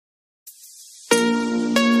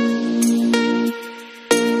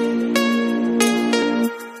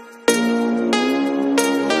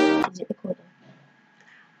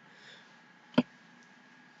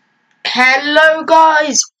Hello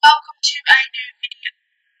guys, welcome to a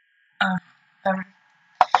new video.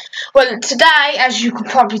 Well, today, as you can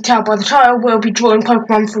probably tell by the title, we'll be drawing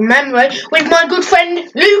Pokemon from memory with my good friend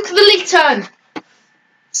Luke the Litton.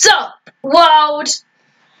 Sup, world?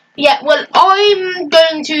 Yeah, well, I'm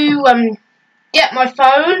going to get my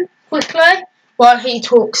phone quickly while he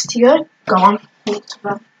talks to you. Go on, talk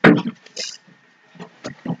to him.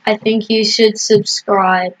 I think you should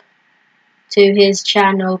subscribe to his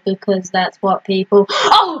channel because that's what people...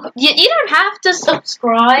 Oh! You don't have to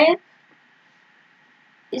subscribe.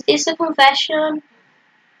 Is this a confession?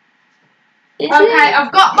 Is Okay, it?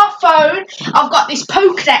 I've got my phone, I've got this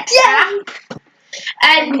Pokédex app,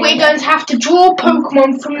 and we're going to have to draw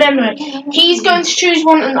Pokemon from memory. He's going to choose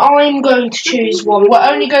one and I'm going to choose one. We're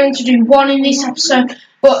only going to do one in this episode,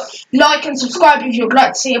 but like and subscribe if you'd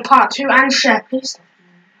like to see a part 2 and share, please.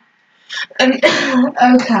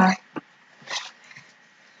 Okay.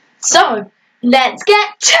 So, let's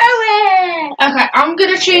get to it! Okay, I'm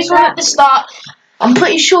going to choose one at the start. I'm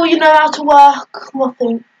pretty sure you know how to work my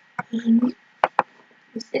thing.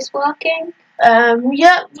 Is this working?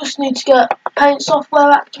 Yeah, just need to get paint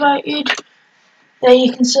software activated. There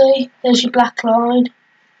you can see, there's your black line.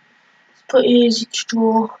 It's pretty easy to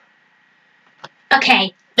draw.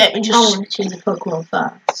 Okay, Let me I just... want to choose a Pokemon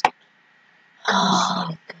first.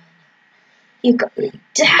 Oh, you got it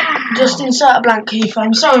down. Just insert a blank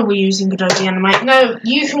keyframe. Sorry we're using Adobe Animate. No,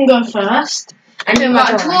 you can go first. And Do you've my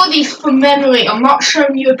got to drawing. draw these from memory. I'm not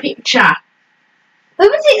showing you a picture. Who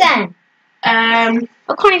was it then? I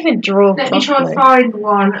I can't even draw let me try and properly. find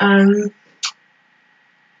one.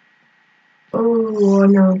 Oh, I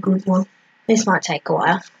know a good one. This might take a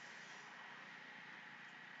while.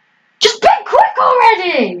 Just be quick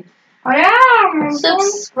already! I am.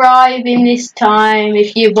 Subscribe in this time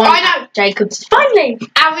if you want I know. Jacob to finally.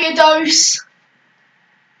 Ariados.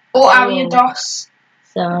 Or Oh. Ariados.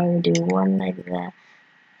 So do one leg there.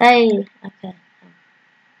 Hey, okay.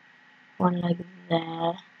 One leg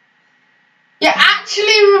there. You're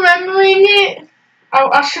actually remembering it. Oh,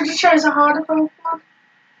 I should have chosen a harder Pokemon.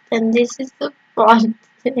 Then this is the body.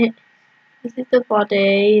 This is the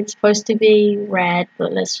body. It's supposed to be red,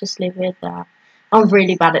 but let's just leave it at that. I'm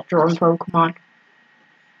really bad at drawing Pokemon.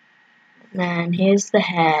 And then here's the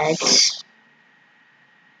head.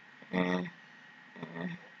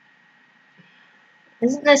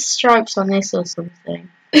 Isn't there stripes on this or something?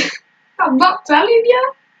 I'm not telling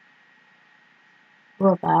you.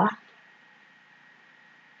 Rubber.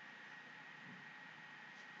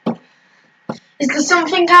 Is there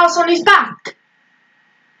something else on his back?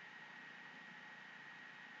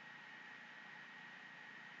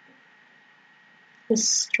 There's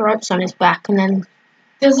stripes on his back, and then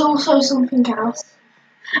There's also something else.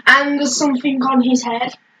 And there's something on his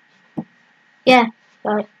head. yeah,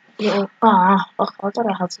 like little. I don't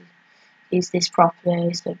know how to use this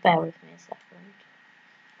properly, so bear with me a second.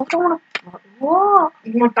 I don't want to. What?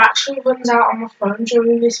 My battery runs out on my phone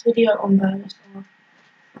during this video on bonus.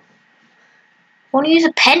 I want to use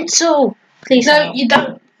a pencil. Please. No, don't. you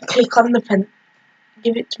don't click on the pen.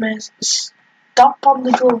 Give it to me. Stop on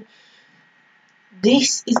the drawing.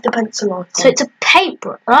 This is the pencil icon. So it's a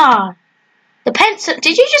paintbrush. The pencil.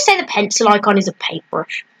 Did you just say the pencil icon is a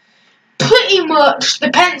paintbrush? Pretty much.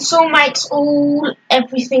 The pencil makes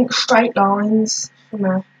everything straight lines for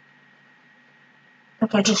me.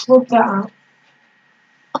 Okay, just rub that out.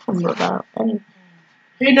 I can rub out anything.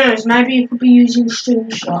 Who knows? Maybe you could be using a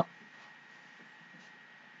screenshot.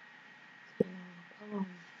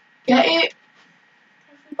 Get it?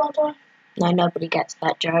 Everybody? No, nobody gets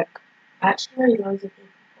that joke. Actually, loads of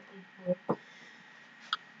people probably.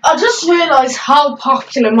 I just realised how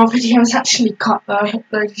popular my videos actually got though. I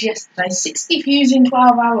uploaded yesterday. 60 views in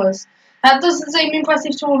 12 hours. That doesn't seem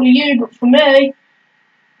impressive to all of you, but for me,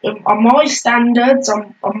 on my standards,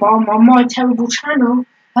 on my terrible channel,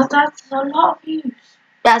 that's a lot of views.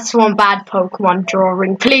 That's one bad Pokemon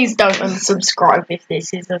drawing. Please don't unsubscribe if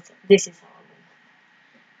this is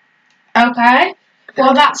horrible. Okay.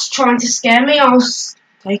 Well, that's trying to scare me. I'll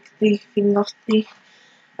take the thing off the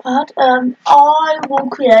pad. I will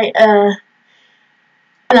create a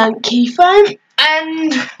blank keyframe,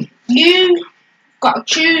 and you got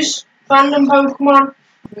to choose random Pokemon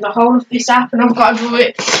from the whole of this app, and I've got to draw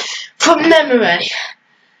it from memory.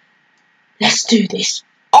 Let's do this.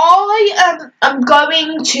 I am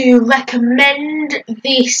going to recommend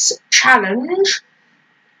this challenge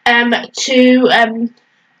to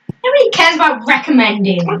Nobody cares about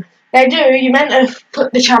recommending. They do. You meant to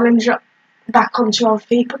put the challenge back onto other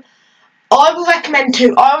people. I will recommend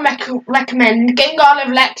two. I will recommend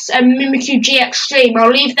flareonlvlx and Mimikyu G Extreme.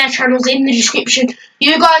 I'll leave their channels in the description.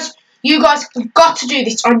 You guys You guys have got to do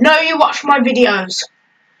this. I know you watch my videos.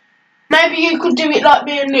 Maybe you could do it like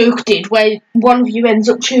me and Luke did, where one of you ends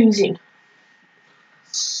up choosing.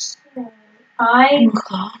 I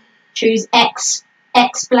choose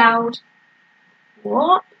X-Cloud.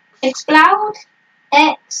 What? X-Cloud?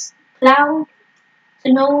 X-Cloud?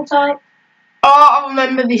 The normal type. Oh, I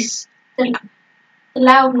remember this. The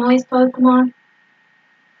loud noise Pokemon.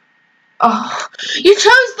 Oh, you chose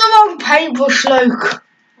the wrong paintbrush, Luke.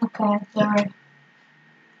 Okay, sorry.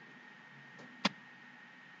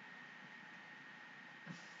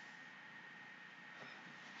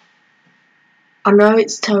 I know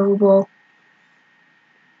it's terrible.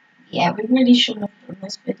 Yeah, we really shouldn't have done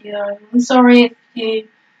this video. I'm sorry if you.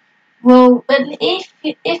 Well, but if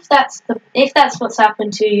that's what's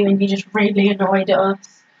happened to you and you're just really annoyed at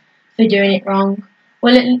us for doing it wrong,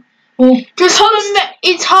 Just remember,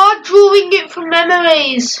 it's hard drawing it from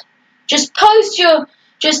memories. just post your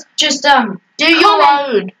Do your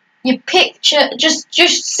own. your picture. Just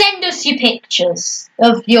send us your pictures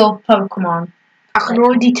of your Pokemon. I can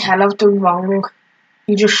already tell I've done wrong.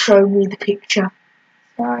 You just showed me the picture.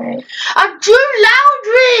 Sorry. I drew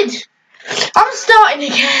Loudred! I'm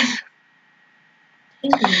starting again.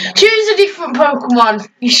 Choose a different Pokemon.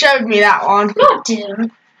 You showed me that one. God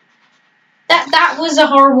damn. That was a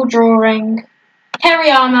horrible drawing.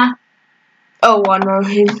 Hariyama. Oh, I know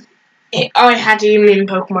him. I had him in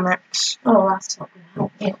Pokemon X. Oh, that's not going to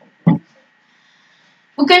help me.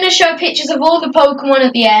 We're going to show pictures of all the Pokemon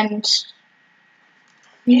at the end.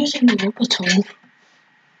 I'm using the rubber tool.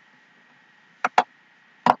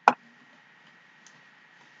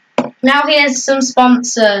 Now here's some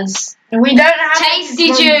sponsors. We don't have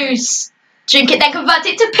Tasty Juice. Drink it, then convert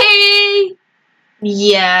it to pee.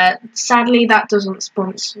 Yeah, sadly that doesn't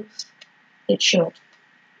sponsor us. It should,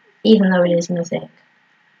 even though it isn't a thing.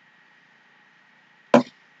 Am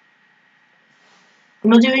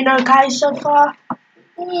I doing okay so far?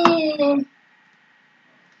 Yeah.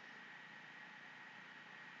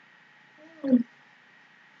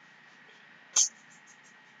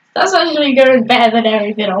 That's actually going better than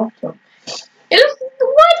everything else. Why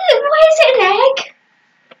is it an egg?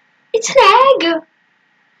 It's an egg.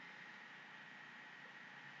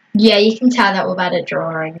 Yeah, you can tell that we're bad at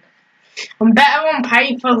drawing. I'm better on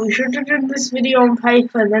paper. We should have done this video on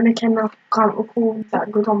paper. Then I can't record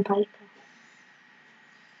that good on paper.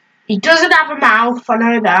 He doesn't have a mouth, I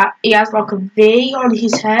know that. He has like a V on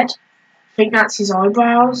his head. I think that's his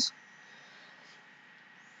eyebrows.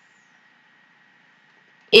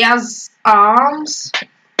 He has arms.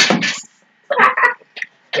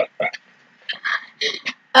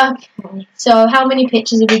 Okay, so how many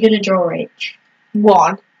pictures are we going to draw each?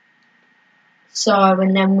 One. So,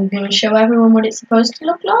 and then we're going to show everyone what it's supposed to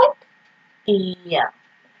look like? Yeah.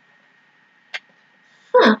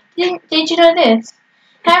 Huh, did you know this?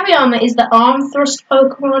 Hariyama is the arm thrust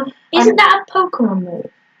Pokemon. Isn't that a Pokemon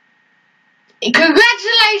move?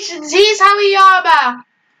 Congratulations, here's Hariyama.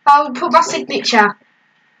 I'll put my signature.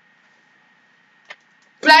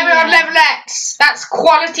 flareonlvlx. That's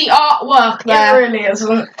quality artwork there. It really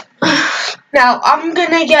isn't. Now, I'm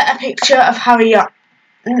going to get a picture of Hariyama.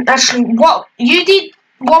 Actually, what you did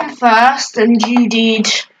one first, and you did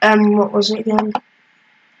what was it again?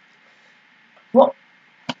 What?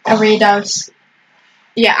 Ariados.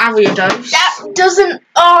 Yeah, Ariados. That doesn't.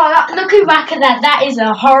 Looking back at that is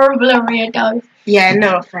a horrible Ariados. Yeah,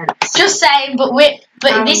 no offense. Just saying, but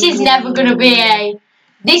this is never gonna be a.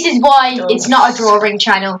 This is why it's not a drawing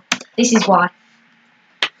channel. This is why.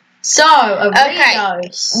 So,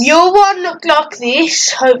 Ariados. Okay, your one looked like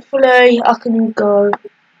this. Hopefully, I can go.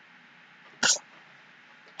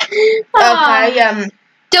 Okay,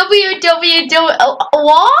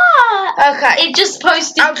 What? Okay. It just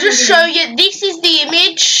posted. I'll just show you. This is the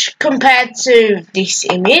image compared to this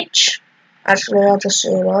image. Actually, I just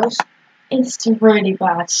realised. It's really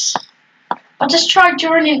bad. I just tried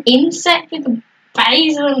drawing an insect with a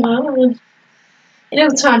face and it all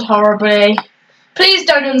turned horribly. Please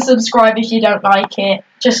don't unsubscribe if you don't like it.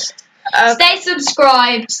 Just stay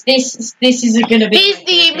subscribed. This isn't gonna be. Here's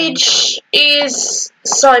the image is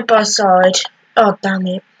side by side. Oh damn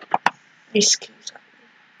it! This keeps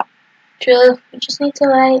happening. True. We just need to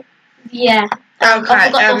wait. Yeah. Okay. I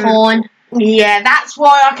forgot the horn. Yeah, that's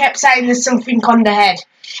why I kept saying there's something on the head.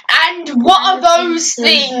 And what are those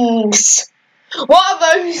things? What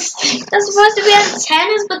are those things? They're supposed to be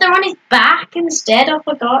antennas, but they're on his back instead. I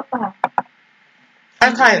forgot that.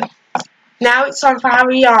 Okay. Now it's time for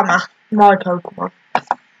Hariyama, my Pokemon.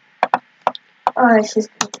 Oh, this is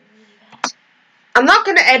good. I'm not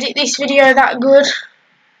going to edit this video that good.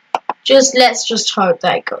 Let's just hope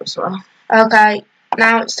that it goes well. Okay.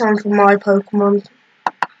 now it's time for my Pokemon.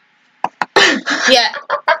 Yeah.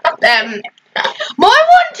 My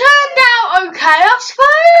one turned out okay, I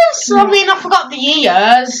suppose. I mean, I forgot the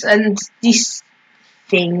ears and this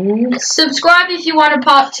thing. Subscribe if you want a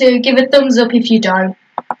part 2. Give a thumbs up if you don't.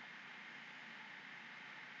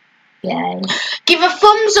 Yay. Give a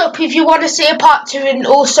thumbs up if you want to see a part 2, and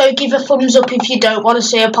also give a thumbs up if you don't want to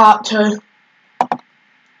see a part 2.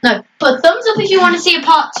 No, put thumbs up if you want to see a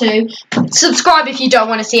part 2. Subscribe if you don't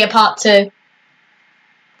want to see a part 2.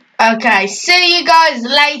 Okay, see you guys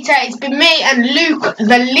later. It's been me and Luke the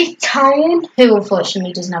Litone, who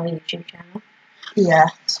unfortunately doesn't have a YouTube channel. Yeah.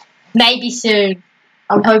 Maybe soon.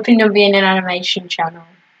 I'm hoping there'll be an animation channel.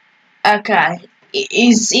 Okay.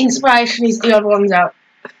 His inspiration is the odd ones out.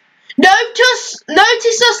 Notice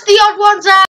us the odd ones out.